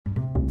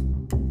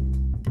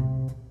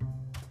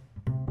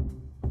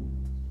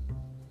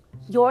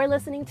You're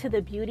listening to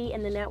the Beauty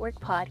in the Network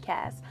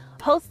podcast,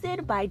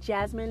 hosted by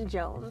Jasmine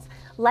Jones,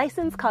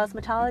 licensed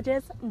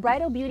cosmetologist,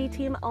 bridal beauty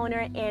team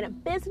owner,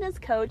 and business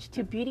coach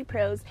to beauty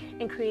pros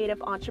and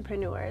creative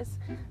entrepreneurs.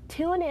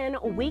 Tune in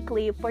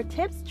weekly for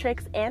tips,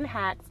 tricks, and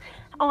hacks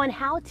on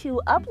how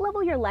to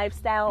up-level your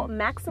lifestyle,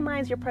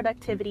 maximize your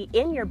productivity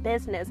in your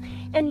business,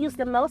 and use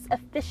the most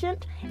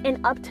efficient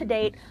and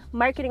up-to-date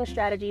marketing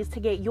strategies to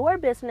get your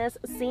business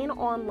seen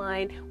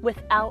online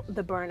without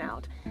the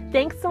burnout.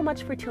 Thanks so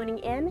much for tuning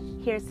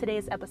in. Here's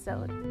today's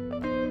episode.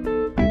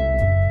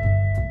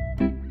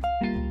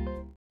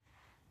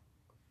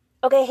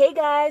 Okay, hey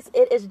guys,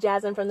 it is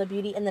Jasmine from the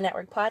Beauty in the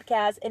Network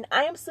podcast, and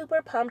I am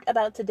super pumped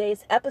about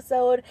today's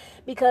episode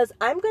because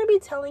I'm going to be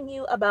telling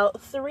you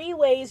about 3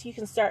 ways you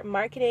can start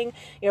marketing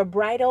your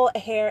bridal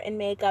hair and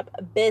makeup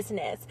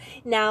business.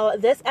 Now,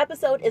 this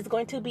episode is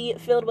going to be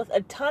filled with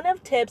a ton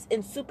of tips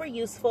and super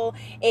useful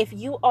if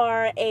you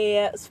are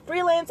a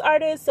freelance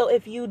artist, so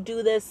if you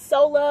do this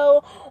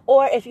solo,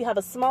 or if you have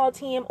a small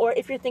team, or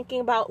if you're thinking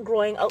about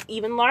growing an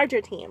even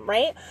larger team,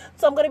 right?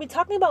 So I'm going to be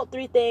talking about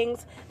 3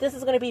 things. This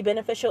is going to be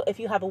beneficial if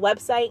you have a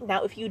website.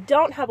 Now, if you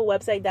don't have a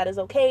website, that is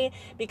okay,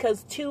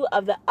 because 2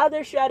 of the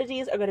other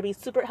strategies are going to be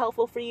super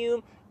helpful for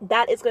you.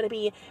 That is going to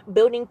be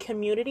building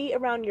community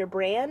around your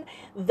brand.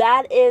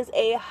 That is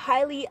a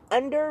highly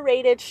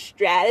underrated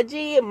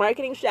strategy,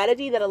 marketing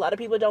strategy that a lot of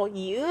people don't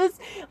use,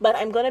 but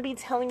I'm going to be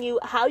telling you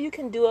how you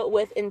can do it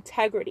with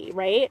integrity,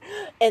 right?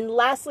 And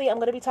lastly, I'm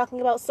going to be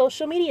talking about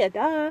social media,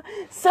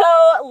 So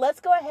let's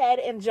go ahead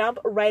and jump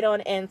right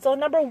on in. So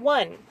number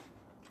 1,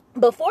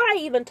 before I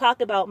even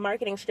talk about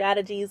marketing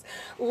strategies,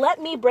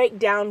 let me break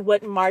down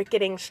what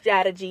marketing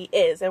strategy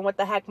is and what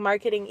the heck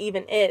marketing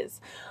even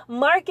is.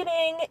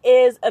 Marketing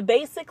is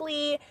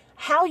basically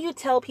how you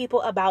tell people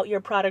about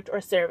your product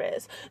or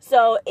service.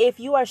 So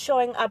if you are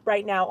showing up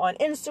right now on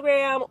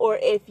Instagram, or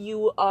if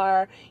you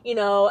are,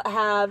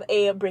 have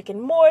a brick and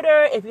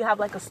mortar, if you have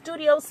like a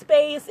studio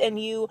space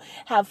and you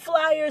have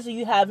flyers, or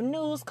you have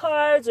news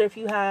cards, or if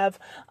you have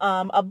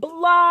a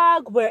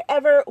blog,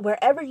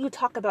 wherever you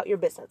talk about your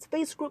business,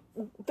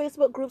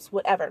 Facebook groups,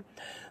 whatever.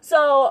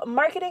 So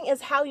marketing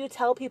is how you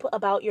tell people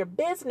about your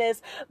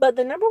business. But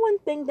the number one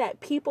thing that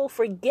people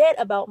forget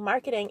about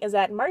marketing is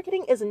that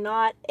marketing is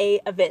not an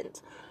event.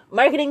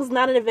 Marketing is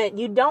not an event.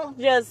 You don't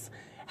just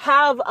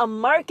have a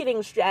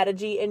marketing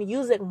strategy and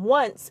use it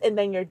once and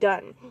then you're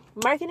done.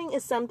 Marketing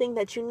is something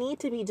that you need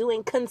to be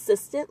doing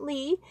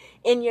consistently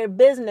in your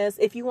business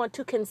if you want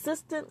to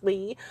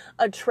consistently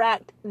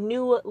attract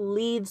new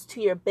leads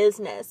to your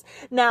business.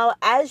 Now,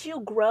 as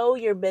you grow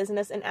your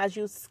business and as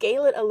you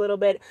scale it a little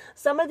bit,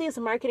 some of these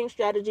marketing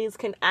strategies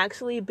can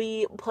actually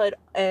be put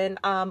in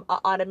an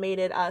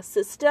automated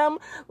system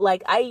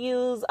like I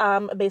use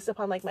based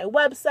upon like my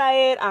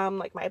website,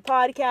 like my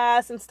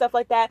podcast and stuff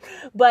like that.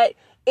 But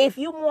if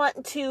you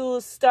want to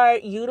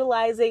start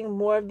utilizing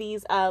more of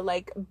these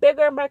like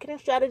bigger marketing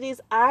strategies,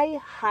 I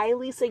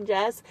highly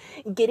suggest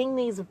getting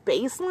these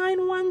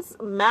baseline ones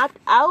mapped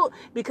out,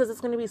 because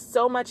it's going to be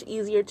so much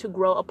easier to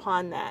grow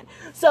upon that.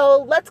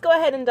 So let's go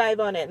ahead and dive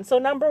on in. So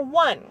number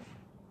 1,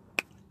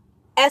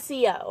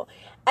 SEO.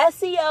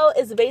 SEO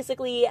is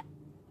basically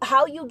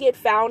how you get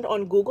found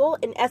on Google,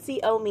 and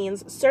SEO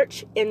means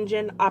search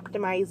engine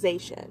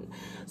optimization.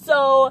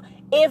 So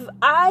if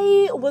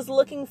I was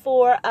looking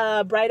for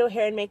a bridal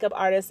hair and makeup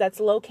artist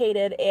that's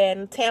located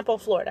in Tampa,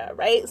 Florida,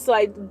 right? So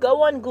I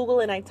go on Google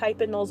and I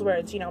type in those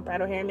words,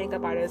 bridal hair and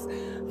makeup artist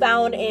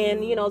found in,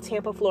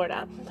 Tampa,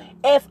 Florida.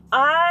 If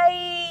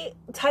I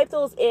type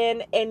those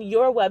in and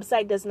your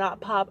website does not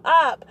pop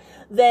up,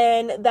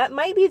 then that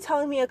might be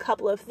telling me a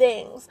couple of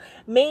things.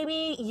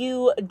 Maybe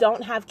you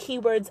don't have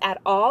keywords at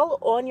all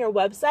on your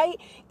website.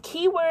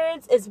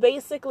 Keywords is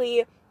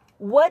basically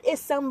what is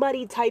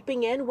somebody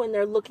typing in when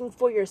they're looking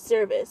for your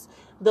service.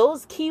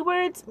 Those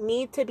keywords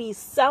need to be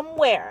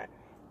somewhere,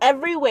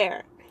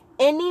 everywhere,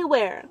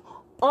 anywhere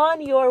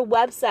on your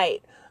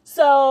website.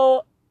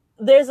 So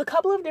there's a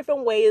couple of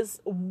different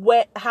ways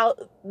that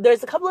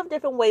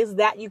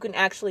you can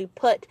actually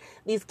put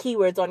these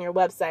keywords on your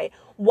website.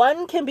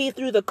 One can be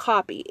through the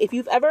copy. If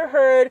you've ever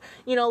heard,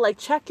 like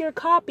check your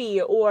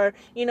copy, or,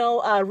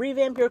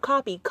 revamp your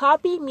copy.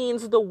 Copy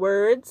means the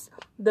words,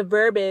 the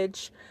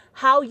verbiage,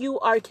 how you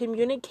are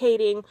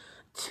communicating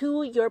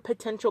to your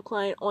potential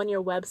client on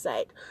your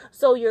website.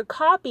 So your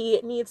copy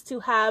needs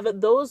to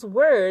have those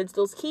words,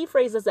 those key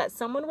phrases that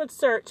someone would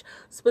search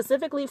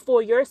specifically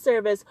for your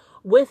service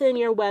within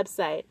your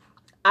website.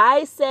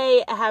 I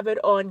say have it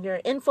on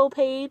your info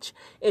page.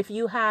 If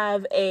you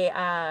have a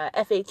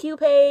FAQ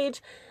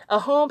page, a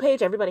home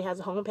page, everybody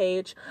has a home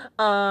page,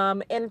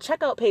 and a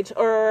checkout page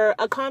or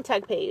a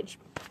contact page.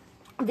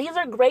 These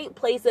are great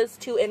places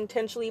to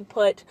intentionally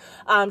put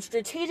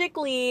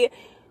strategically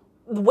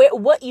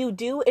what you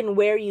do and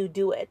where you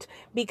do it.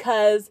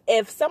 Because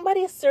if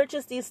somebody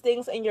searches these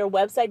things and your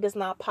website does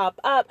not pop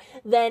up,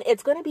 then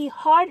it's going to be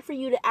hard for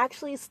you to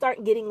actually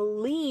start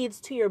getting leads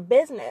to your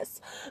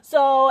business.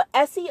 So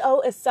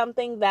SEO is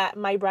something that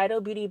my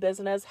bridal beauty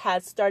business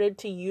has started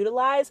to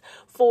utilize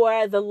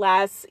for the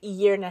last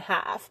year and a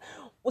half.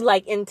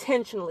 like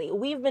intentionally.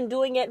 We've been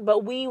doing it,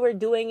 but we were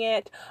doing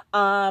it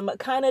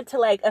kind of to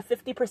like a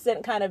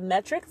 50% kind of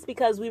metrics,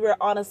 because we were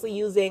honestly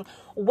using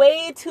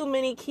way too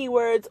many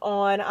keywords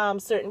on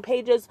certain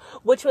pages,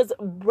 which was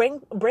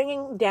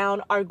bringing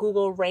down our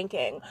Google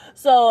ranking.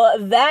 So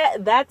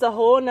that's a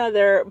whole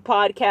nother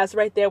podcast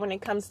right there when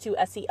it comes to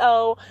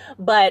SEO.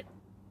 But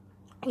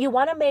you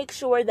want to make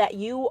sure that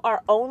you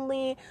are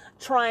only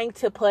trying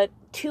to put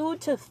 2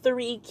 to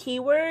 3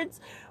 keywords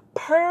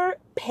per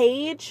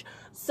page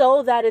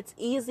so that it's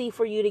easy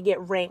for you to get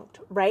ranked,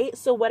 right?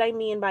 So what I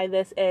mean by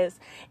this is,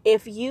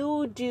 if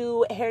you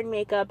do hair and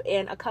makeup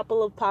in a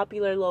couple of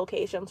popular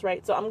locations,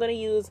 right? So I'm going to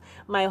use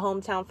my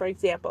hometown, for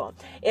example.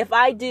 If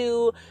I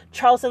do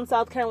Charleston,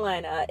 South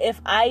Carolina,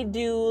 if I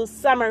do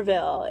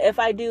Somerville, if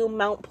I do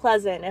Mount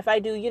Pleasant, if I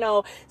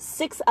do,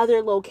 6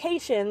 other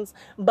locations,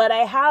 but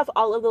I have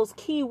all of those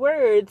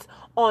keywords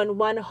on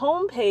one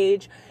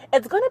homepage,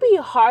 it's going to be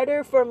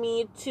harder for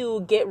me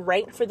to get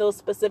ranked for those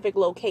specific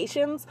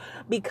locations,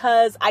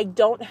 because I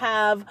don't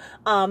have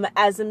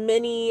as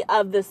many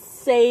of the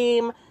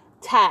same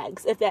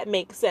tags, if that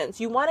makes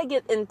sense. You want to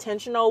get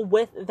intentional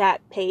with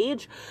that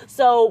page.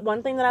 So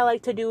one thing that I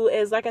like to do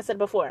is, like I said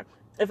before,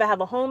 if I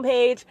have a home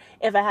page,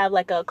 if I have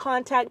like a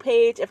contact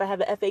page, if I have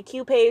an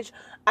FAQ page,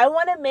 I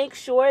want to make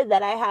sure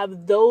that I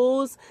have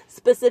those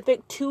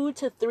specific 2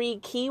 to 3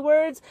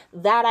 keywords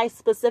that I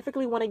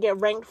specifically want to get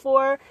ranked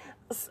for,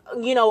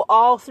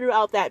 all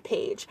throughout that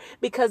page.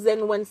 Because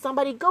then when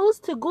somebody goes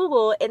to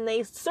Google and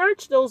they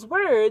search those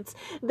words,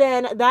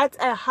 then that's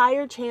a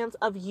higher chance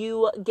of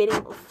you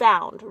getting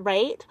found,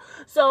 right?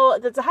 So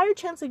that's a higher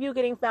chance of you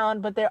getting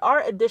found, but there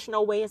are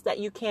additional ways that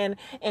you can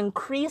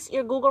increase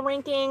your Google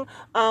ranking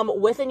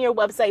within your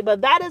website.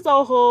 But that is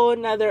a whole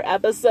nother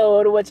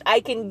episode, which I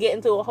can get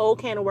into a whole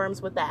can of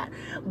worms with that.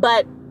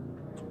 But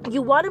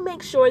you want to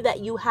make sure that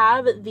you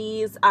have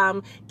these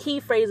key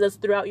phrases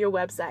throughout your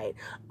website.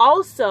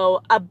 Also,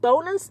 a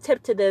bonus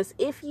tip to this: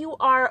 if you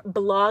are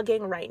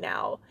blogging right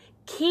now,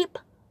 keep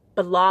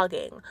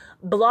blogging.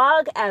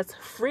 Blog as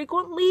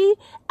frequently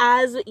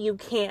as you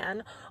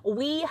can.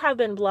 We have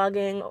been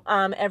blogging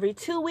every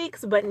 2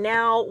 weeks, but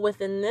now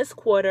within this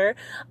quarter,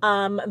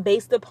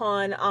 based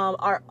upon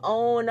our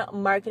own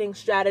marketing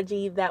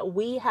strategy that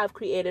we have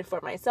created for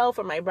myself,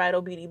 for my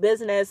bridal beauty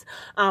business,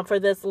 for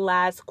this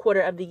last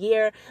quarter of the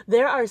year,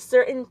 there are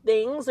certain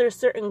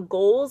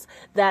goals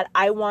that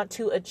I want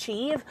to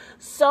achieve.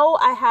 So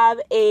I have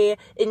a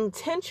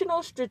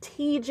intentional,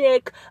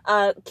 strategic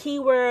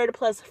keyword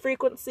plus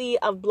frequency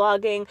of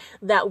blogging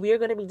that we're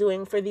going to be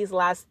doing for these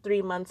last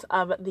 3 months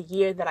of the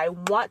year that I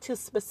want to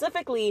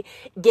specifically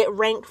get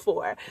ranked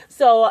for.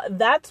 So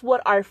that's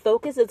what our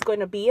focus is going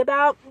to be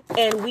about.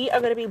 And we are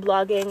going to be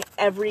blogging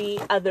every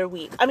other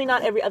week. I mean,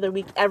 not every other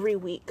week, every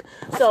week.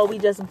 So we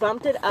just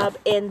bumped it up.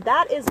 And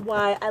that is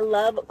why I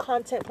love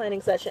content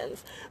planning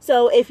sessions.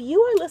 So if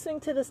you are listening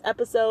to this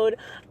episode,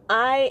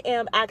 I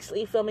am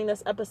actually filming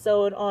this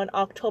episode on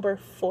October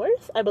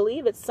 4th. I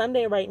believe it's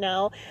Sunday right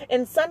now.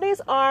 And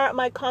Sundays are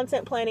my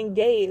content planning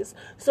days.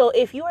 So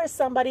if you are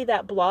somebody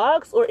that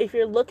blogs, or if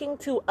you're looking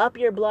to up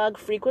your blog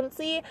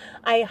frequency,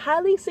 I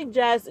highly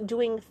suggest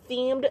doing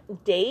themed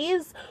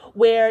days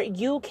where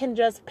you can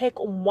just pick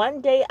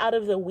one day out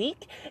of the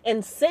week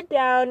and sit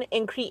down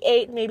and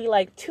create maybe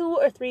like 2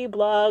 or 3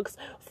 blogs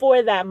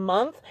for that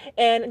month,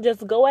 and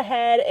just go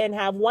ahead and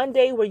have one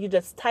day where you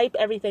just type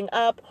everything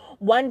up,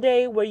 one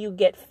day where you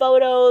get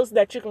photos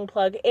that you can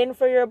plug in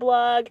for your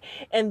blog,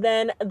 and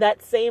then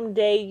that same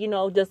day,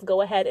 just go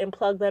ahead and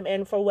plug them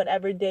in for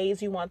whatever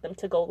days you want them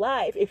to go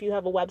live if you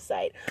have a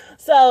website.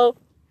 So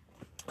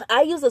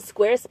I use a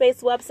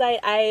Squarespace website.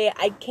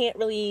 I can't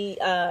really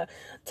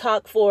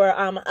talk for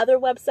other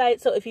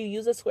websites. So if you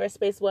use a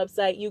Squarespace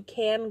website, you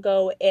can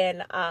go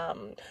and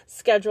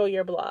schedule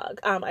your blog,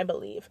 I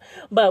believe.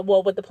 But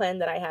with the plan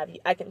that I have,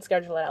 I can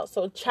schedule it out.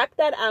 So check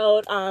that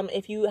out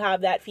if you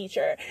have that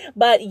feature.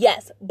 But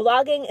yes,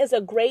 blogging is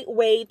a great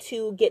way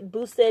to get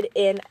boosted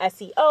in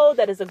SEO.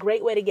 That is a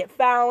great way to get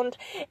found.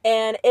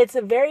 And it's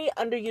very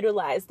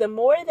underutilized. The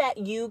more that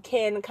you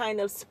can kind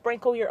of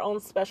sprinkle your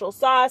own special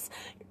sauce,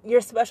 your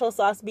special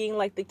sauce being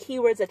like the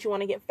keywords that you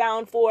want to get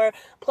found for,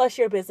 plus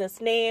your business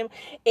name.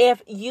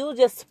 If you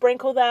just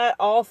sprinkle that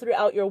all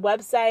throughout your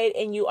website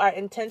and you are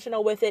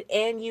intentional with it,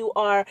 and you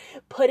are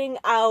putting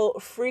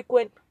out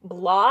frequent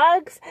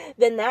blogs,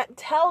 then that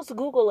tells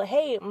Google,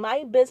 hey,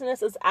 my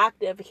business is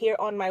active here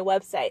on my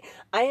website.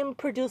 I am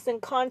producing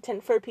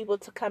content for people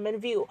to come and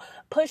view.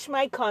 Push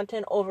my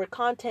content over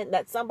content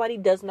that somebody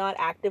does not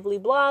actively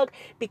blog,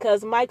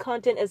 because my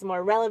content is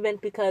more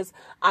relevant, because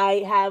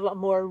I have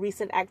more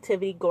recent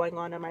activity going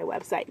on my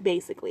website,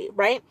 basically,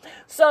 right?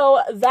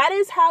 So that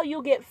is how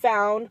you get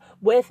found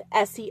with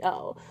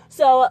SEO.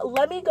 So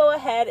let me go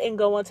ahead and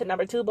go on to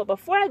number 2. But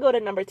before I go to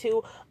number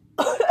 2,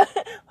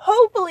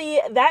 hopefully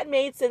that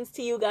made sense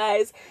to you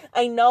guys.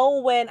 I know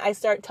when I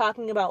start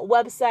talking about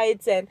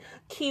websites and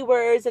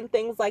keywords and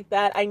things like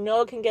that, I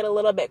know it can get a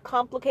little bit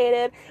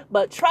complicated,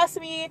 but trust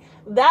me,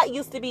 that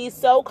used to be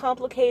so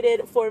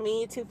complicated for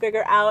me to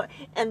figure out.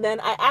 And then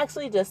I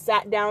actually just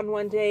sat down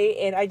one day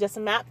and I just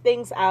mapped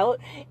things out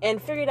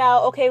and figured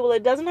out, okay, well,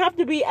 it doesn't have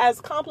to be as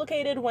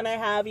complicated when I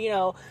have,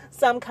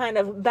 some kind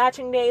of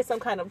batching day, some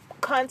kind of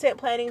content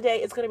planning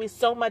day. It's going to be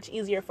so much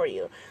easier for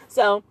you.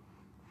 So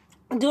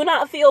do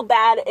not feel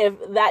bad if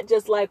that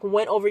just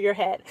went over your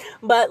head.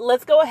 But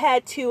let's go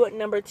ahead to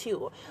number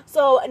 2.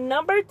 So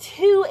number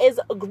 2 is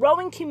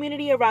growing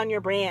community around your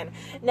brand.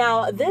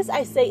 Now, this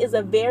I say is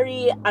a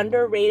very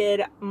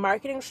underrated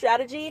marketing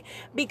strategy,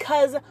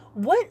 because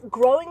what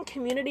growing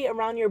community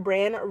around your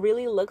brand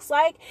really looks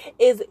like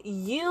is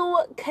you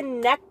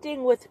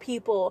connecting with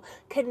people.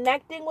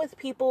 Connecting with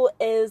people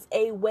is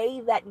a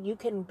way that you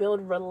can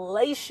build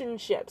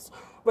relationships.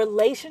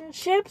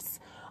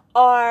 Relationships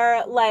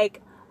are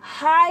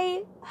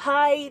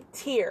high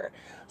tier.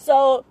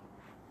 So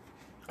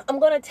I'm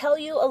going to tell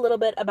you a little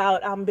bit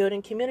about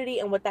building community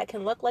and what that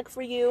can look like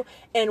for you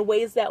and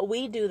ways that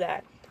we do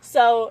that.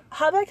 So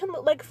how that can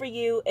look like for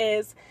you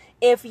is,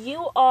 if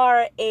you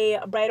are a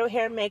bridal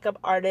hair and makeup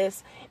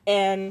artist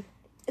and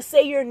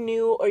say you're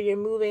new or you're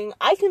moving.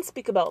 I can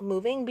speak about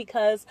moving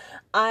because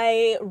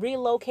I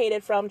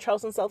relocated from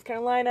Charleston, South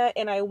Carolina,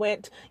 and I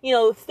went,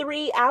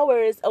 3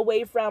 hours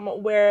away from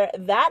where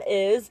that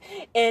is,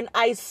 and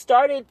I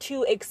started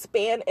to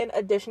expand in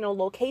additional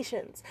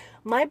locations.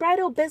 My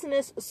bridal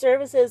business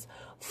services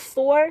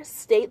 4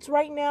 states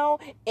right now,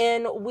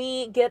 and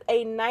we get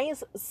a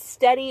nice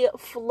steady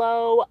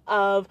flow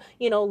of,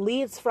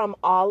 leads from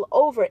all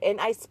over. And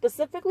I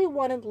specifically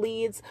wanted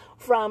leads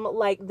from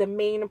the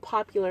main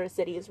popular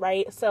cities,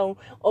 right? So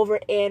over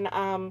in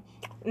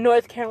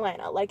North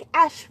Carolina, like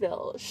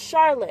Asheville,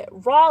 Charlotte,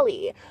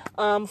 Raleigh,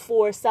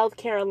 for South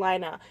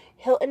Carolina,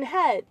 Hilton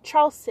Head,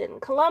 Charleston,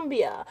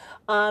 Columbia,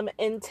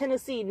 in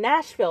Tennessee,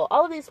 Nashville,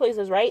 all of these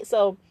places, right?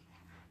 So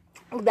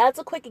that's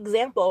a quick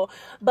example,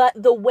 but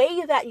the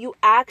way that you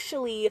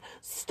actually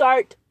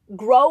start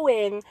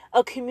growing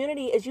a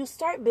community is you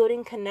start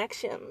building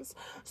connections.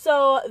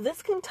 So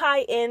this can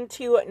tie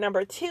into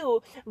number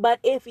 2, but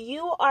if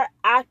you are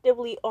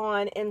actively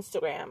on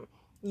Instagram,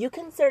 you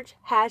can search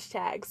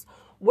hashtags.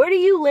 Where do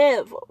you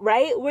live,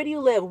 right? Where do you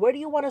live? Where do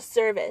you want to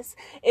service?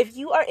 If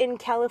you are in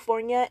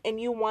California and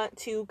you want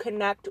to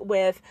connect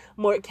with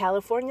more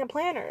California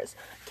planners,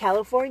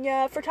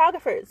 California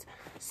photographers,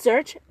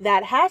 search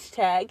that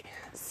hashtag,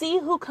 see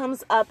who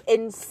comes up,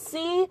 and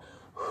see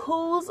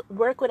whose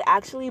work would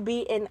actually be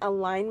in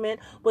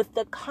alignment with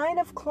the kind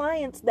of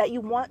clients that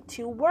you want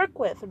to work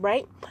with,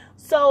 right?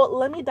 So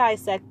let me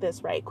dissect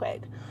this right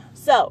quick.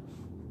 So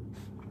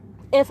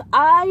if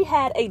I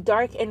had a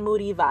dark and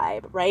moody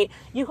vibe, right,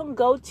 you can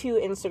go to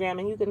Instagram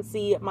and you can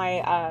see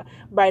my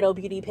bridal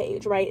beauty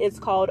page, right? It's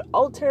called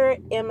Alter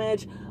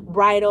Image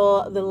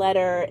Bridal, the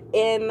letter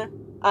N,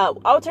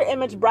 Alter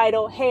Image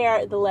Bridal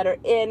Hair, the letter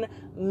N,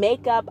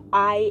 Makeup,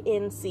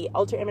 INC,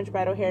 Alter Image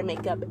Bridal Hair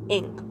Makeup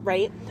Inc.,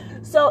 right?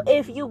 So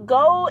if you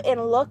go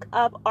and look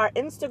up our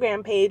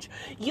Instagram page,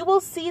 you will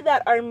see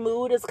that our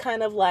mood is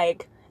kind of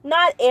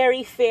not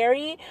airy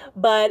fairy,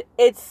 but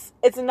it's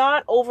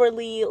not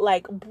overly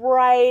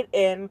bright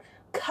and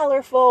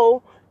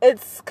colorful.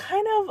 It's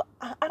kind of,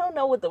 I don't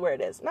know what the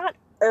word is, not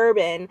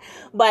urban,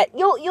 but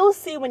you'll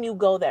see when you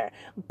go there.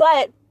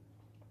 But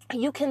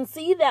you can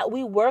see that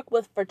we work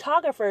with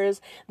photographers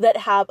that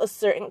have a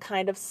certain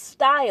kind of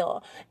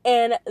style.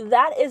 And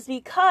that is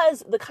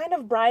because the kind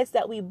of brides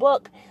that we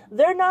book,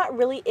 they're not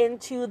really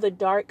into the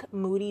dark,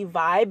 moody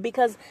vibe,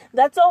 because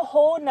that's a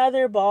whole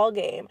nother ball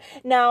game.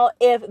 Now,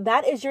 if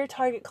that is your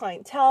target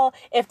clientele,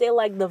 if they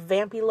like the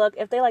vampy look,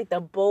 if they like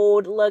the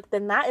bold look,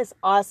 then that is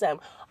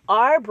awesome.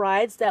 Our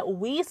brides that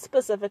we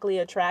specifically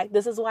attract,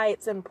 this is why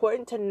it's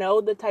important to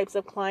know the types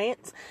of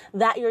clients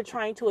that you're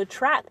trying to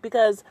attract,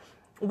 because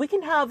we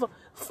can have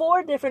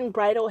 4 different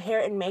bridal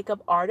hair and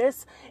makeup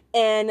artists,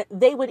 and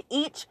they would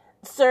each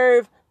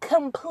serve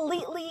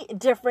completely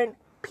different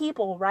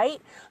people,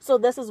 right? So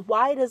this is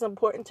why it is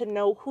important to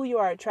know who you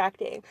are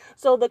attracting.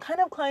 So the kind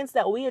of clients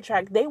that we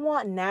attract, they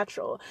want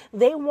natural.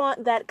 They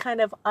want that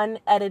kind of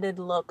unedited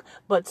look,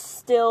 but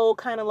still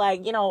kind of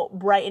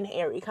bright and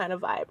airy kind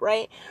of vibe,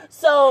 right?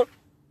 So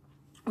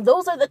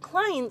those are the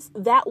clients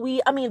that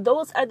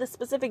those are the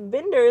specific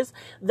vendors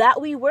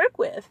that we work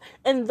with.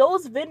 And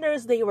those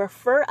vendors, they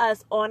refer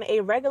us on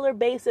a regular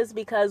basis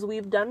because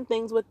we've done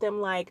things with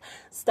them like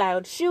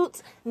styled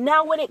shoots.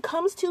 Now, when it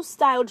comes to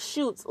styled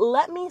shoots,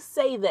 let me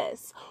say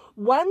this.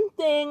 One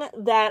thing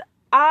that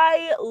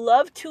I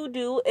love to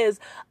do is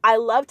I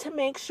love to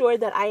make sure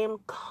that I am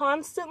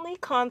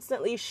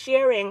constantly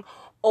sharing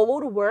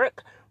old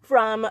work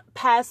from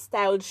past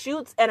styled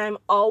shoots, and I'm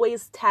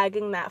always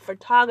tagging that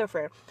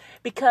photographer,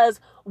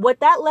 because what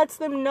that lets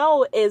them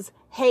know is,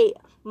 hey,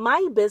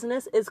 my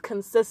business is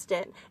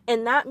consistent.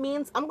 And that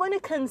means I'm going to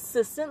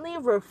consistently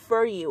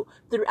refer you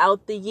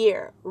throughout the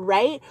year,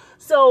 right?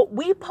 So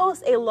we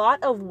post a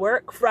lot of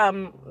work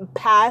from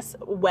past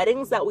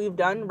weddings that we've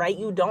done, right?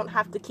 You don't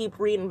have to keep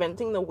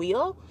reinventing the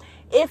wheel.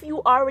 If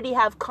you already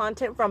have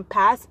content from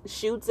past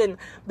shoots and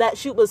that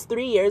shoot was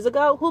 3 years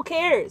ago, who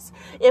cares?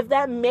 If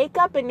that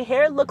makeup and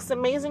hair looks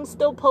amazing,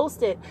 still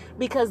post it,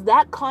 because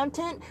that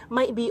content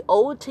might be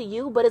old to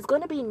you, but it's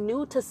going to be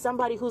new to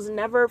somebody who's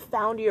never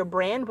found your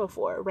brand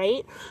before,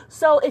 right?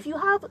 So if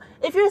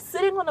you're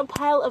sitting on a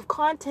pile of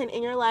content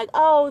and you're like,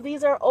 oh,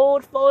 these are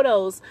old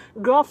photos,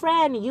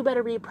 girlfriend, you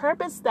better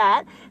repurpose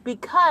that,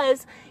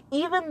 because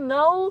even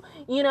though,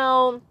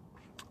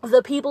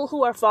 the people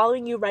who are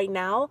following you right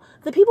now,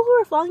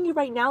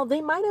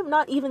 they might have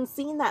not even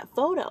seen that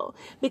photo,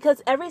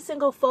 because every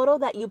single photo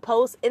that you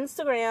post,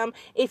 Instagram,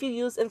 if you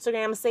use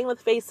Instagram, same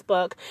with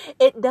Facebook,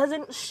 it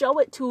doesn't show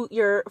it to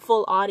your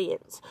full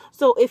audience.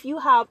 So if you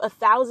have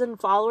 1,000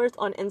 followers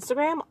on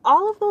Instagram,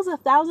 all of those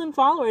 1,000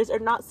 followers are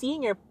not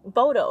seeing your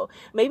photo.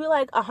 Maybe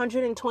like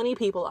 120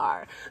 people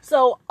are.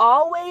 So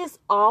always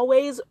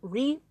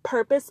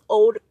repurpose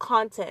old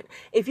content.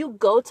 If you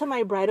go to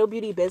my bridal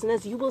beauty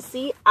business, you will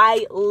see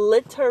I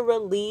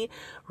literally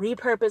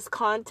repurpose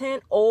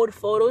content, old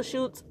photo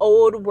shoots,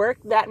 old work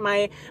that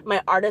my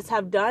artists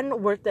have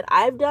done, work that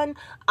I've done.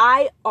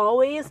 I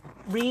always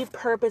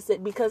repurpose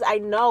it, because I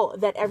know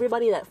that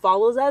everybody that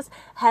follows us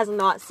has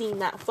not seen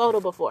that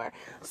photo before.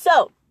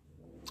 So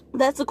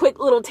that's a quick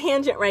little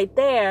tangent right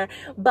there,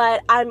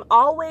 but I'm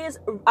always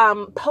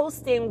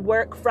posting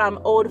work from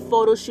old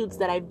photo shoots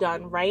that I've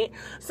done, right?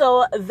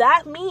 So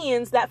that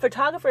means that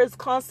photographers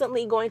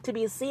constantly going to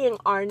be seeing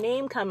our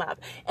name come up.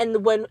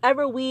 And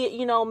whenever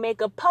we,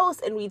 make a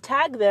post and we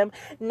tag them,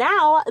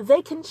 now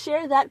they can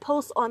share that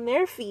post on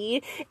their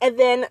feed, and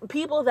then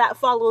people that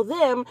follow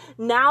them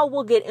now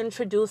will get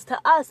introduced to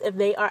us if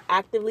they are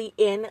actively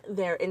in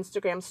their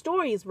Instagram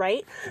stories,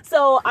 right?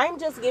 So I'm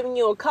just giving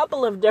you a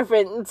couple of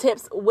different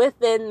tips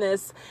within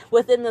this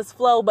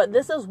flow, but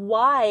this is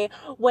why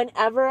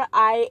whenever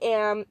I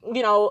am,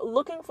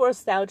 looking for a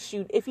style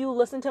shoot, if you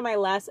listen to my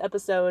last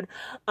episode,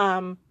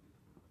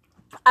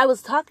 I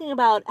was talking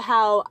about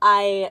how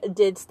I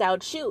did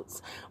styled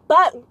shoots.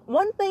 But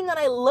one thing that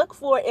I look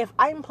for if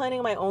I'm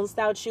planning my own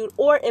styled shoot,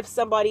 or if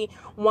somebody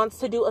wants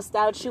to do a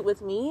styled shoot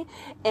with me,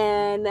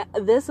 and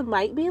this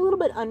might be a little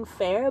bit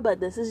unfair, but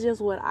this is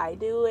just what I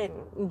do,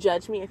 and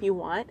judge me if you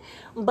want,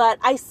 but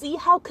I see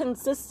how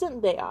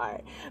consistent they are.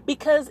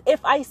 Because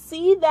if I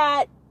see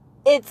that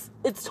it's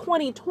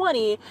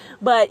 2020,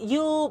 but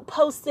you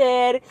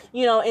posted,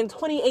 in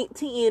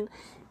 2018,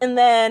 and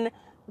then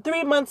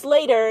 3 months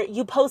later,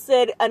 you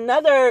posted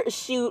another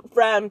shoot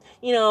from,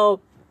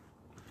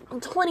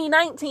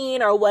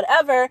 2019 or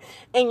whatever,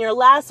 and your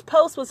last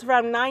post was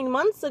from 9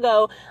 months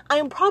ago,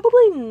 I'm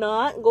probably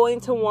not going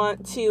to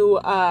want to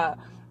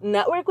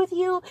network with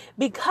you,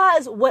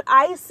 because what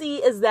I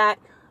see is that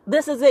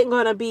this isn't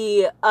going to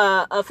be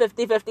a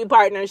 50-50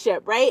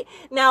 partnership, right?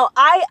 Now,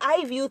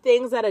 I view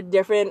things at a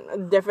different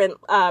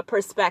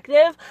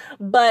perspective,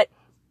 but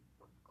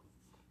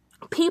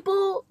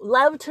people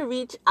love to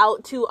reach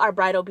out to our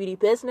bridal beauty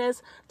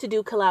business to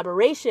do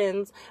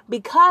collaborations,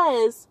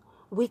 because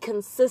we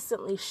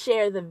consistently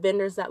share the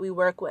vendors that we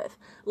work with,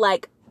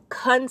 like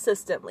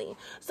consistently.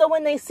 So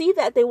when they see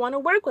that, they want to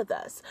work with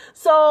us.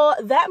 So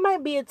that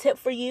might be a tip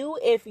for you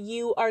if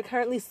you are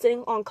currently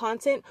sitting on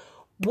content.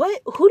 Who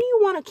do you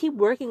want to keep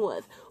working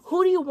with?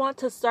 Who do you want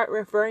to start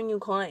referring you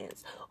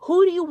clients?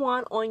 Who do you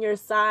want on your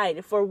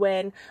side for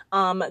when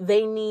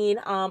they need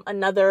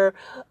another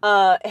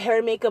hair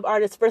and makeup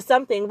artist for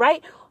something,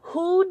 right?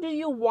 Who do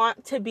you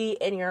want to be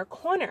in your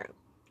corner?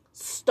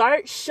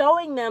 Start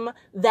showing them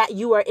that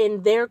you are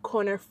in their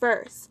corner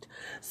first.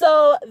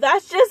 So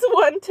that's just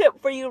one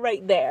tip for you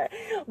right there.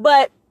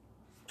 But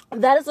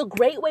that is a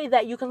great way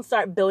that you can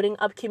start building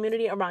up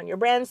community around your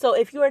brand. So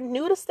if you are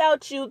new to style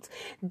shoots,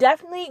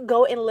 definitely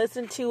go and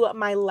listen to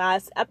my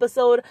last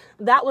episode.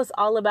 That was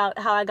all about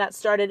how I got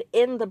started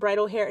in the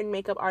bridal hair and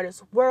makeup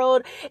artist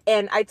world.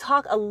 And I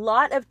talk a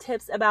lot of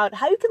tips about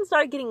how you can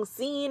start getting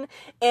seen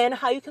and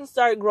how you can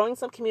start growing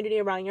some community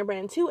around your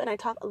brand too. And I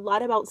talk a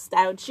lot about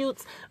style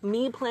shoots,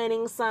 me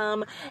planning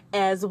some,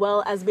 as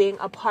well as being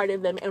a part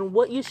of them, and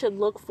what you should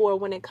look for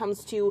when it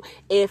comes to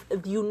if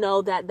you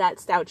know that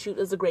style shoot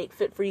is a great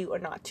fit for you or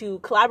not to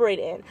collaborate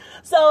in.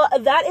 So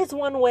that is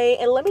one way.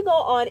 And let me go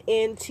on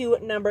into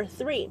number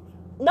 3.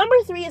 Number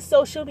 3 is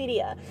social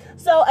media.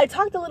 So I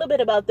talked a little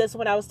bit about this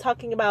when I was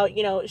talking about,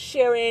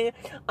 sharing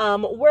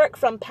work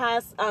from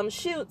past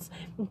shoots.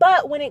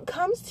 But when it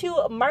comes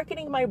to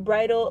marketing my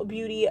bridal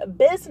beauty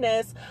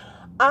business,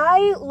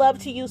 I love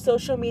to use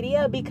social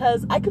media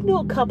because I can do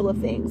a couple of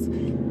things.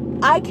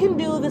 I can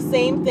do the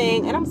same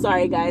thing, and I'm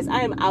sorry guys, I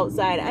am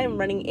outside. I am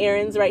running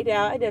errands right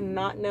now. I did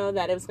not know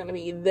that it was going to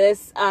be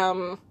this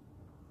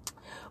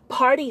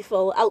party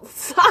full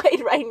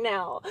outside right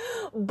now.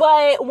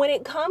 But when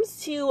it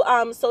comes to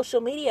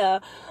social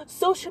media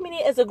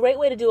is a great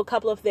way to do a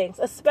couple of things,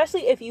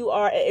 especially if you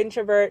are an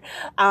introvert.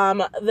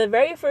 The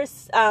very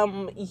first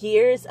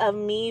years of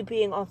me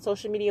being on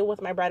social media with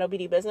my bridal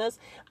beauty business,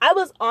 I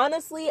was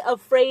honestly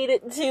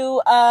afraid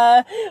to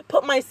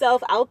put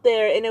myself out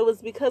there, and it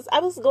was because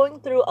I was going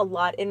through a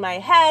lot in my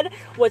head,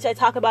 which I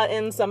talk about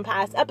in some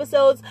past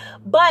episodes.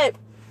 But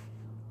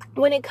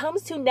when it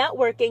comes to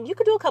networking, you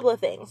could do a couple of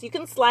things. You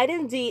can slide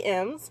in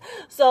DMs.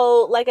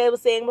 So like I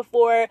was saying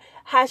before,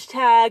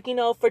 hashtag,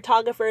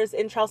 photographers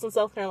in Charleston,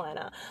 South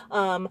Carolina,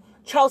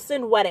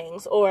 Charleston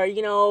weddings, or,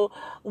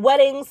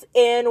 weddings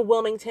in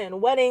Wilmington,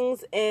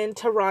 weddings in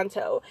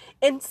Toronto,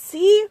 and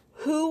see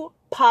who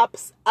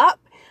pops up.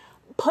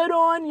 Put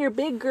on your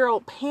big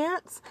girl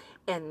pants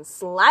and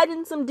slide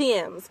in some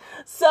DMs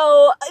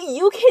so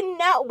you can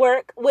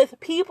network with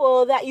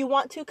people that you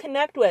want to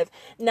connect with.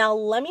 Now,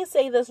 let me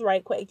say this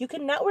right quick. You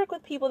can network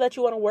with people that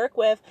you want to work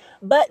with,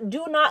 but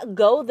do not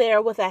go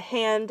there with a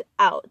hand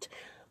out.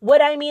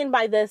 What I mean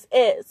by this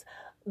is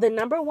the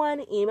number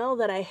one email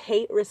that I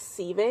hate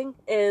receiving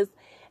is,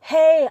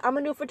 hey, I'm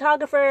a new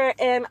photographer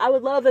and I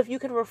would love if you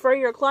can refer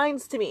your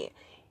clients to me.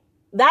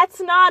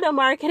 That's not a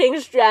marketing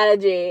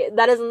strategy.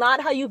 That is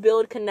not how you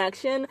build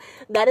connection.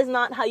 That is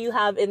not how you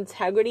have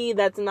integrity.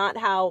 That's not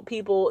how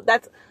people,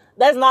 that's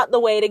not the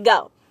way to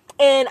go.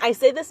 And I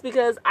say this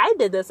because I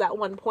did this at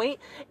one point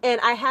and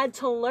I had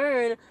to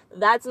learn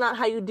that's not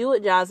how you do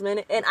it,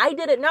 Jasmine. And I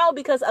didn't know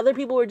because other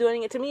people were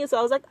doing it to me. So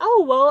I was like,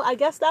 oh, well, I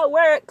guess that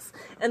works.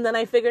 And then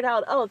I figured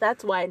out, oh,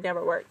 that's why it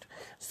never worked.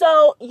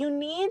 So you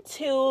need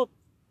to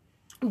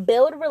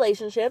build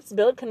relationships,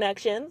 build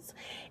connections,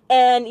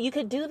 and you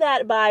could do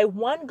that by,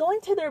 one, going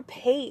to their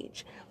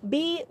page.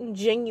 Be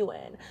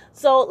genuine.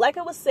 So like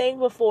I was saying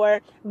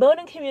before,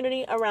 building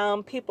community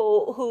around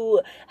people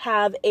who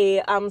have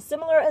a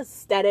similar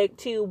aesthetic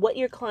to what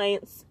your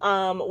clients,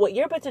 what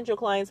your potential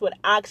clients would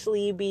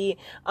actually be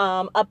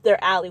up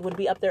their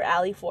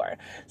alley for.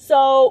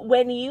 So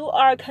when you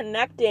are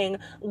connecting,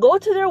 go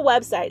to their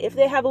website if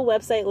they have a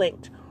website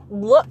linked.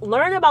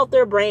 Learn about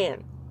their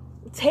brand.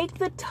 Take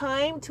the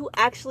time to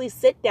actually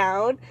sit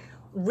down,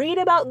 read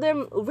about their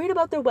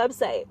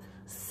website,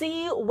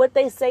 see what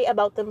they say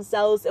about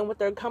themselves and what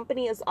their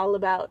company is all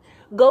about.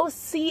 Go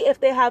see if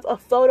they have a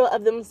photo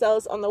of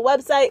themselves on the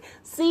website.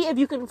 See if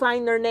you can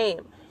find their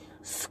name.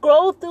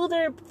 Scroll through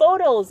their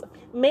photos,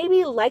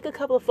 maybe like a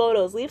couple of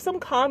photos, leave some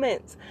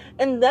comments,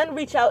 and then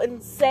reach out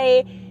and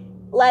say,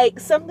 like,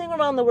 something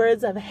around the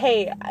words of,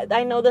 hey,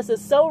 I know this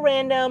is so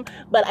random,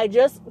 but I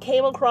just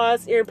came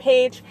across your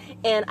page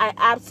and I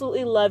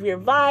absolutely love your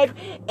vibe,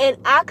 and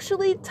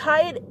actually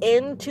tie it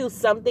into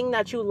something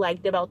that you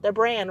liked about the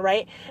brand,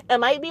 right? It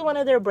might be one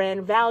of their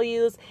brand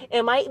values.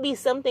 It might be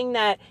something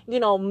that,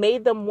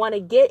 made them want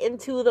to get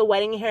into the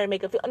wedding hair and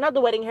makeup field, not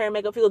the wedding hair and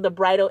makeup field, the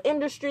bridal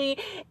industry,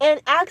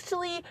 and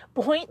actually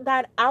point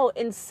that out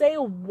and say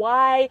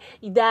why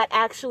that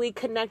actually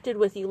connected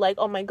with you. Like,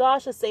 oh my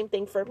gosh, the same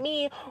thing for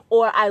me.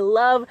 Or I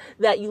love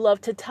that you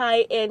love to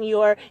tie in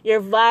your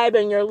vibe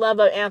and your love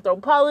of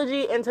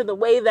anthropology into the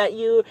way that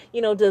you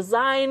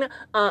design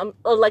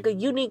like a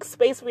unique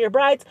space for your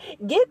brides.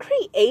 Get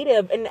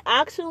creative, and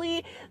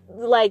actually,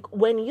 like,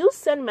 when you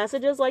send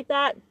messages like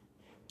that,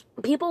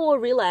 people will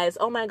realize,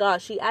 oh my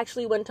gosh, she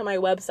actually went to my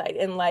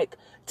website and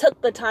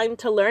took the time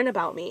to learn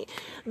about me.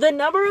 The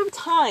number of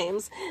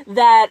times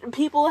that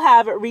people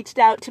have reached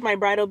out to my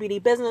bridal beauty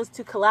business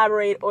to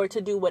collaborate or to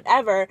do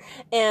whatever,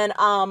 and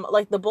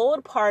the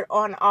bold part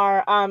on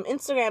our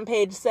Instagram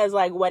page says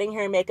wedding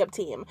hair and makeup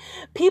team.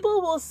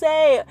 People will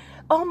say,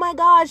 oh my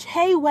gosh,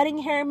 hey, wedding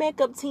hair and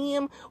makeup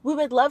team, we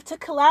would love to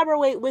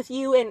collaborate with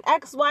you in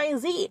X, Y, and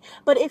Z.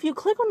 But if you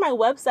click on my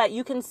website,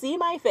 you can see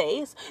my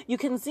face, you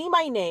can see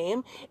my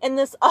name, and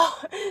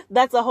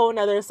that's a whole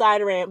nother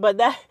side rant, but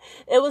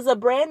it was a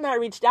brand that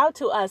reached out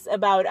to us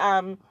about,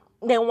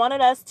 they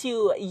wanted us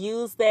to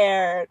use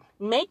their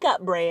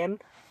makeup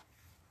brand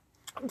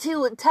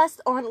to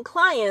test on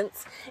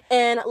clients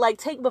and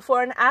take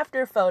before and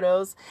after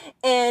photos.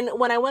 And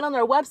when I went on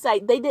their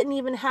website, they didn't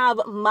even have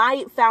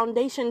my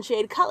foundation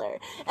shade color.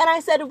 And I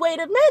said, wait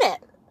a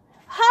minute.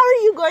 How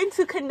are you going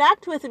to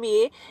connect with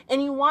me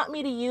and you want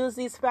me to use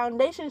these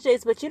foundation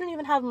shades, but you don't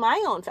even have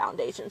my own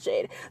foundation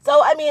shade?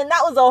 So, I mean,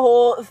 that was a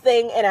whole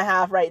thing and a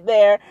half right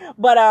there.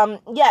 But,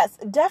 yes,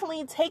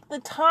 definitely take the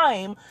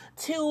time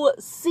to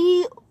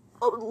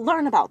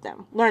learn about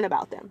them,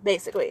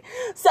 basically.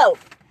 So,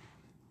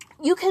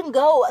 you can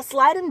go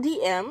slide in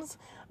DMs,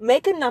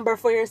 make a number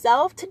for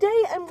yourself.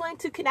 Today, I'm going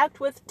to connect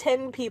with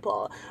 10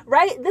 people,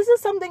 right? This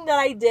is something that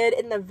I did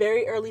in the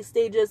very early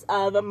stages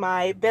of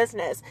my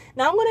business.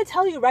 Now, I'm going to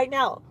tell you right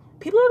now,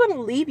 people are going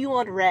to leave you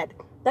on red.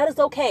 That is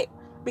okay,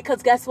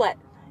 because guess what?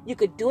 You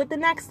could do it the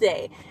next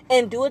day,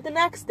 and do it the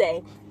next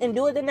day, and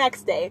do it the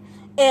next day.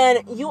 And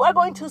you are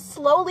going to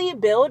slowly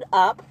build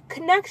up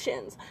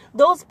connections.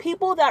 Those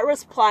people that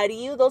reply to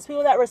you, those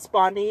people that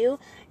respond to you,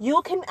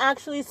 you can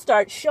actually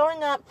start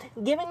showing up,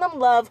 giving them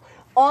love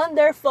on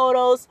their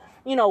photos,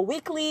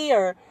 weekly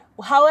or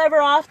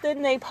however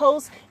often they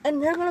post,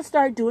 and they're going to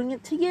start doing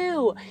it to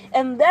you.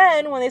 And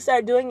then when they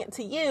start doing it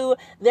to you,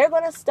 they're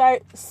going to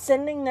start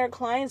sending their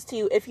clients to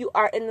you if you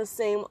are in the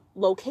same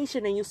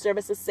location and you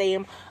service the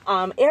same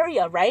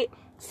area, right?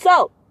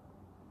 So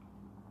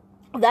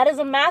that is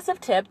a massive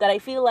tip that I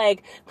feel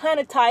like kind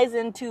of ties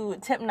into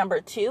tip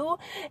number 2.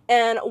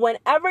 And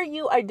whenever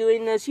you are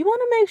doing this, you want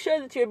to make sure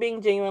that you're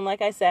being genuine,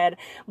 like I said,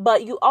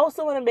 but you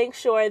also want to make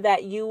sure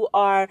that you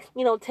are,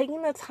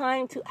 taking the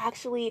time to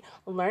actually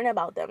learn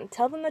about them.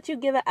 Tell them that you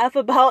give a F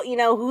about,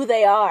 who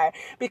they are,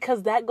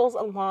 because that goes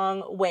a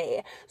long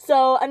way.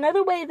 So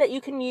another way that you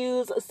can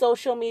use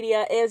social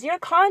media is your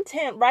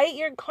content, right?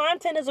 Your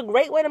content is a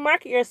great way to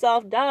market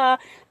yourself,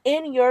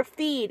 in your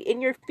feed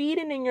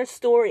and in your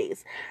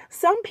stories.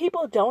 Some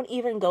people don't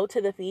even go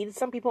to the feed.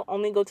 Some people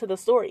only go to the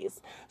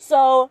stories.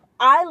 So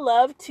I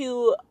love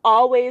to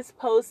always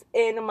post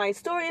in my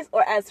stories,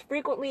 or as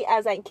frequently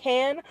as I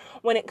can,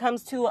 when it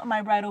comes to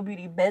my bridal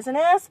beauty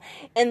business.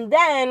 And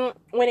then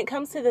when it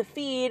comes to the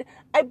feed,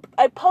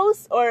 I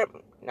post, or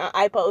not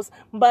I post,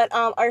 but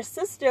our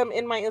system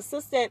and my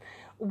assistant,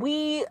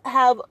 we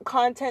have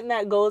content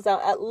that goes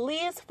out at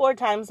least 4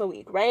 times a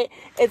week, right?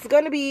 It's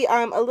going to be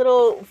a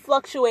little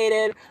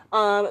fluctuated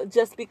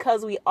just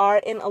because we are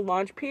in a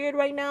launch period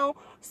right now.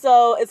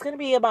 So it's going to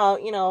be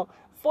about,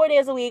 4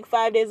 days a week,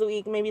 5 days a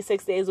week, maybe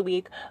 6 days a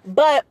week.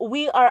 But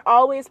we are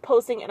always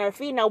posting in our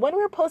feed. Now, when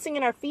we're posting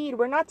in our feed,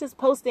 we're not just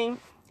posting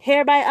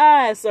hair by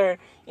us, or,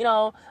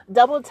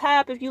 double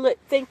tap if you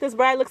think this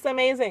bride looks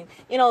amazing.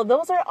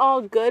 Those are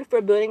all good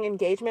for building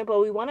engagement, but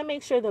we want to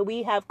make sure that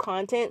we have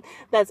content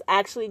that's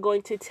actually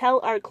going to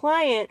tell our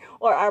client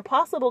or our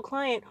possible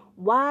client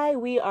why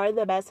we are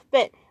the best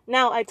fit.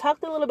 Now, I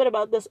talked a little bit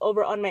about this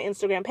over on my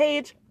Instagram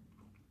page,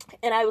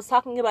 and I was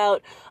talking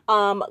about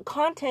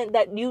content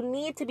that you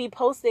need to be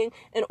posting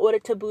in order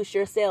to boost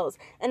your sales.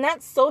 And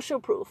that's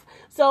social proof.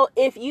 So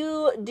if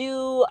you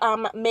do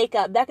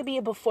makeup, that could be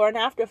before and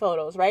after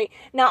photos, right?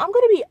 Now, I'm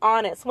going to be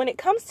honest. When it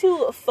comes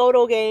to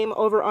photo game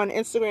over on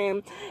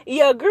Instagram,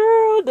 your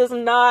girl does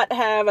not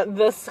have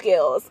the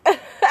skills.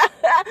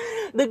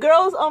 The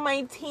girls on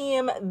my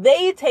team,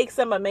 they take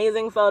some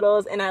amazing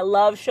photos, and I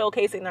love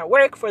showcasing their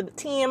work for the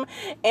team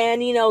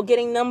and,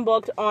 getting them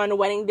booked on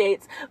wedding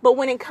dates. But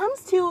when it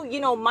comes to,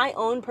 my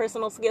own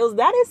personal skills,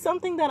 that is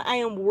something that I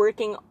am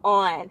working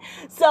on.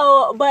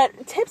 So,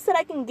 but tips that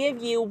I can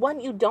give you: one,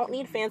 you don't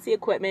need fancy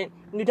equipment.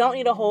 You don't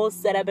need a whole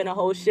setup and a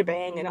whole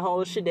shebang and a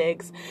whole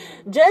shedigs.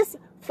 Just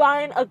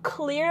find a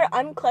clear,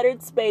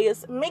 uncluttered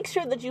space. Make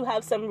sure that you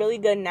have some really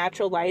good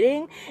natural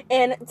lighting,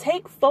 and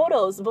take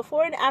photos,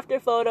 before and after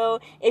photo.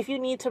 If you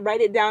need to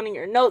write it down in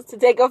your notes to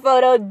take a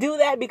photo, do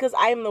that, because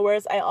I am the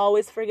worst. I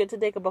always forget to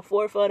take a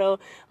before photo,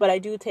 but I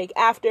do take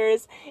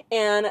afters,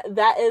 and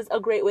that is a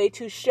great way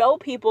to show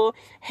people,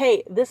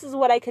 hey, this is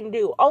what I can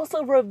do.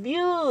 Also,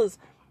 reviews.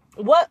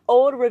 What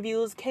old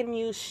reviews can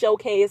you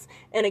showcase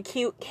in a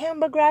cute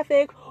Canva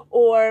graphic,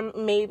 or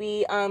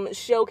maybe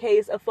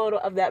showcase a photo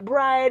of that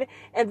bride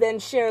and then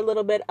share a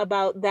little bit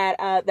about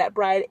that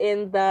bride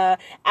in the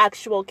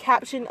actual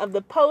caption of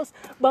the post,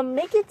 but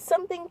make it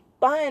something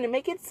fun and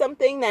make it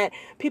something that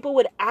people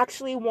would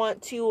actually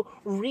want to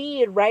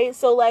read, right?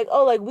 So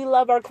we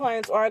love our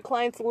clients, or our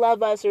clients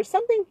love us, or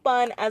something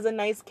fun as a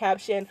nice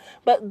caption.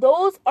 But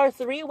those are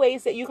 3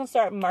 ways that you can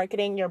start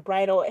marketing your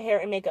bridal hair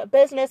and makeup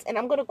business. And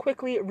I'm going to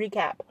quickly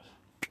recap.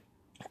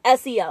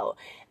 SEO.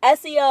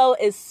 SEO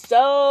is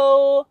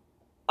so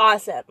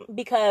awesome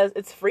because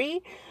it's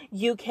free.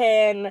 You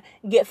can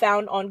get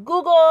found on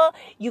Google.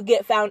 You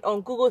get found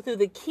on Google through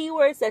the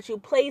keywords that you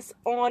place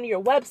on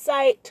your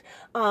website.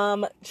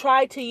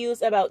 Try to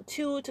use about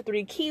 2 to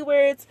 3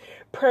 keywords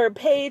per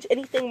page.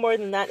 Anything more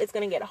than that, it's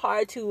going to get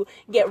hard to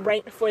get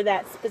ranked for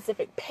that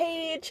specific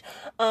page.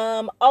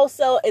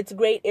 Also, it's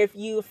great if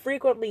you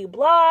frequently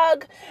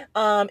blog.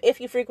 If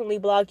you frequently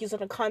blog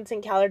using a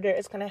content calendar,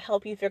 it's going to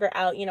help you figure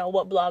out,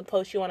 what blog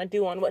posts you want to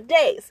do on what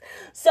days.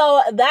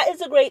 So that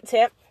is a great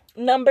tip.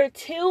 Number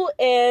 2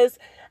 is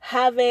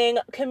having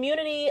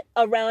community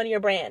around your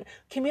brand.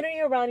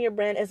 Community around your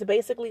brand is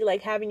basically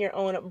like having your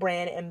own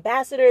brand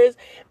ambassadors,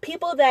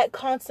 people that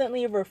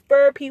constantly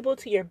refer people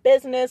to your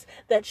business,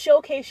 that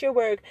showcase your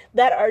work,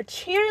 that are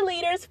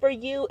cheerleaders for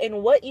you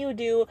and what you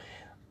do.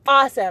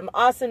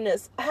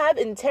 Awesomeness. Have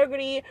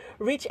integrity.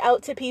 Reach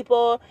out to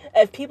people.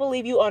 If people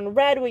leave you on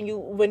red when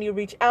you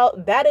reach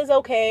out, that is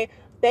okay.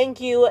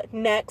 Thank you.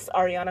 Next,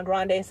 Ariana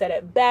Grande said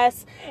it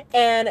best.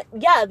 And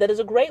yeah, that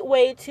is a great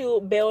way to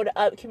build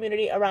up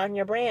community around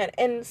your brand.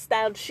 And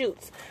styled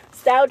shoots.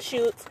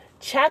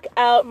 Check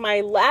out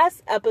my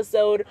last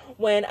episode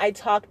when I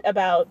talked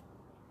about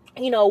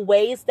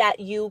ways that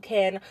you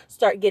can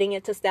start getting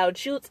into styled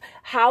shoots,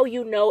 how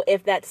you know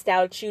if that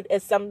styled shoot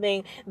is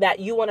something that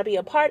you want to be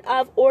a part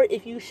of, or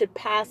if you should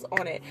pass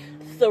on it.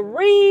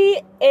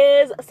 3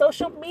 is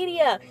social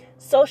media.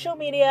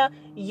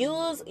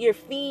 Use your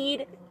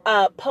feed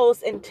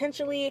post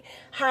intentionally,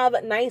 have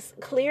nice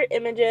clear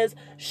images,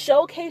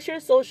 showcase your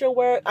social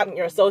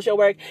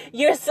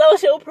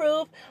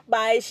proof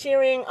by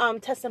sharing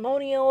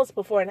testimonials,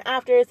 before and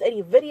afters,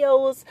 any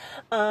videos,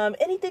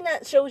 anything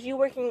that shows you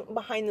working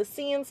behind the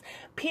scenes.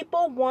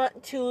 People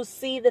want to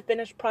see the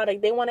finished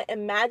product. They want to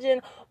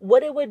imagine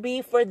what it would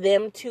be for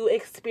them to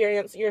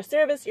experience your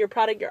service, your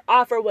product, your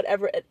offer,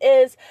 whatever it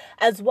is,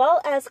 as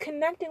well as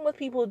connecting with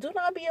people. Do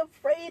not be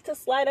afraid to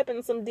slide up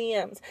in some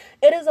DMs.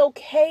 It is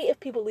okay if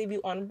people leave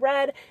you on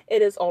red.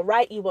 It is all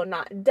right. You will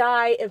not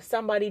die if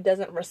somebody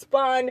doesn't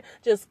respond.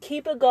 Just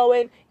keep it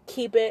going.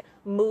 Keep it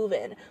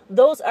moving.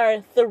 Those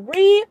are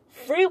 3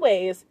 free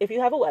ways, if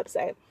you have a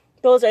website.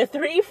 Those are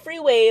 3 free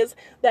ways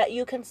that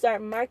you can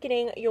start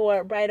marketing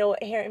your bridal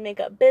hair and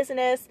makeup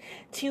business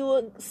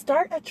to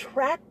start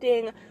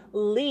attracting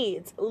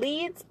leads.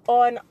 Leads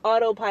on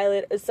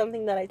autopilot is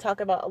something that I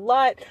talk about a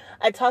lot.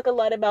 I talk a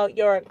lot about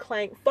your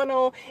client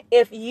funnel.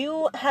 If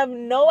you have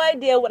no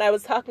idea what I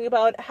was talking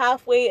about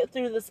halfway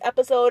through this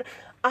episode,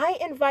 I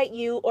invite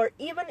you, or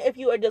even if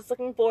you are just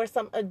looking for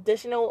some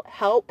additional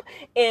help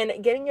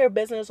in getting your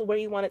business where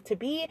you want it to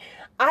be,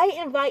 I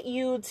invite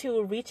you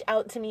to reach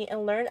out to me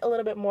and learn a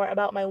little bit more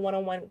about my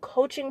one-on-one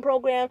coaching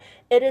program.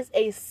 It is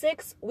a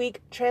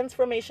 6-week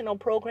transformational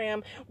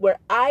program where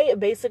I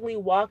basically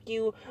walk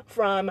you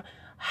from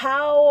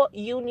how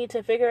you need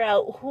to figure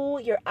out who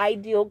your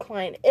ideal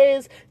client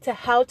is, to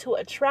how to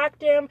attract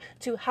them,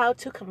 to how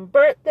to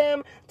convert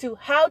them, to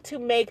how to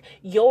make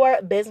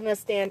your business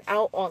stand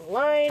out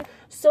online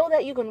so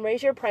that you can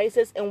raise your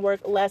prices and work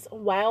less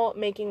while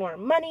making more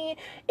money.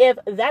 If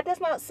that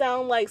does not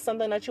sound like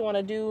something that you want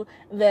to do,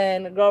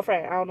 then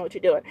girlfriend, I don't know what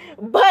you're doing.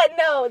 But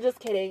no, just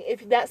kidding.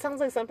 If that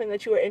sounds like something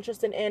that you are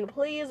interested in,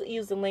 please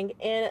use the link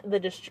in the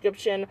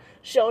description,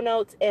 show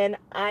notes, and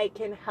I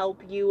can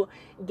help you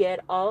get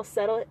all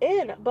settled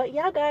in. But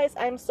yeah, guys,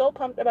 I'm so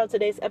pumped about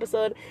today's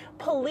episode.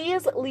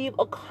 Please leave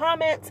a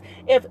comment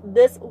if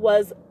this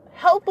was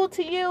helpful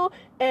to you,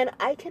 and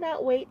I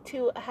cannot wait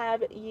to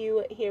have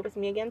you here with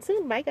me again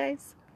soon. Bye, guys.